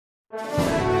The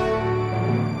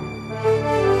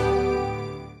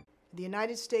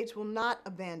United States will not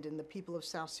abandon the people of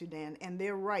South Sudan and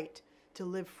their right to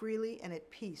live freely and at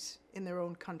peace in their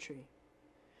own country.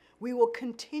 We will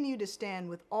continue to stand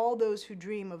with all those who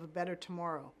dream of a better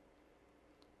tomorrow.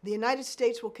 The United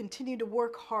States will continue to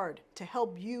work hard to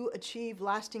help you achieve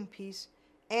lasting peace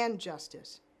and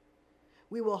justice.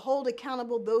 We will hold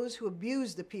accountable those who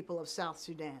abuse the people of South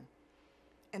Sudan.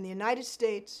 And the United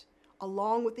States,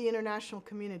 along with the international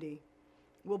community,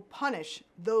 will punish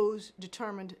those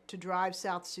determined to drive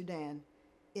South Sudan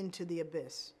into the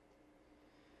abyss.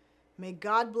 May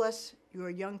God bless your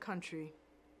young country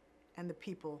and the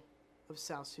people of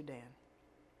South Sudan.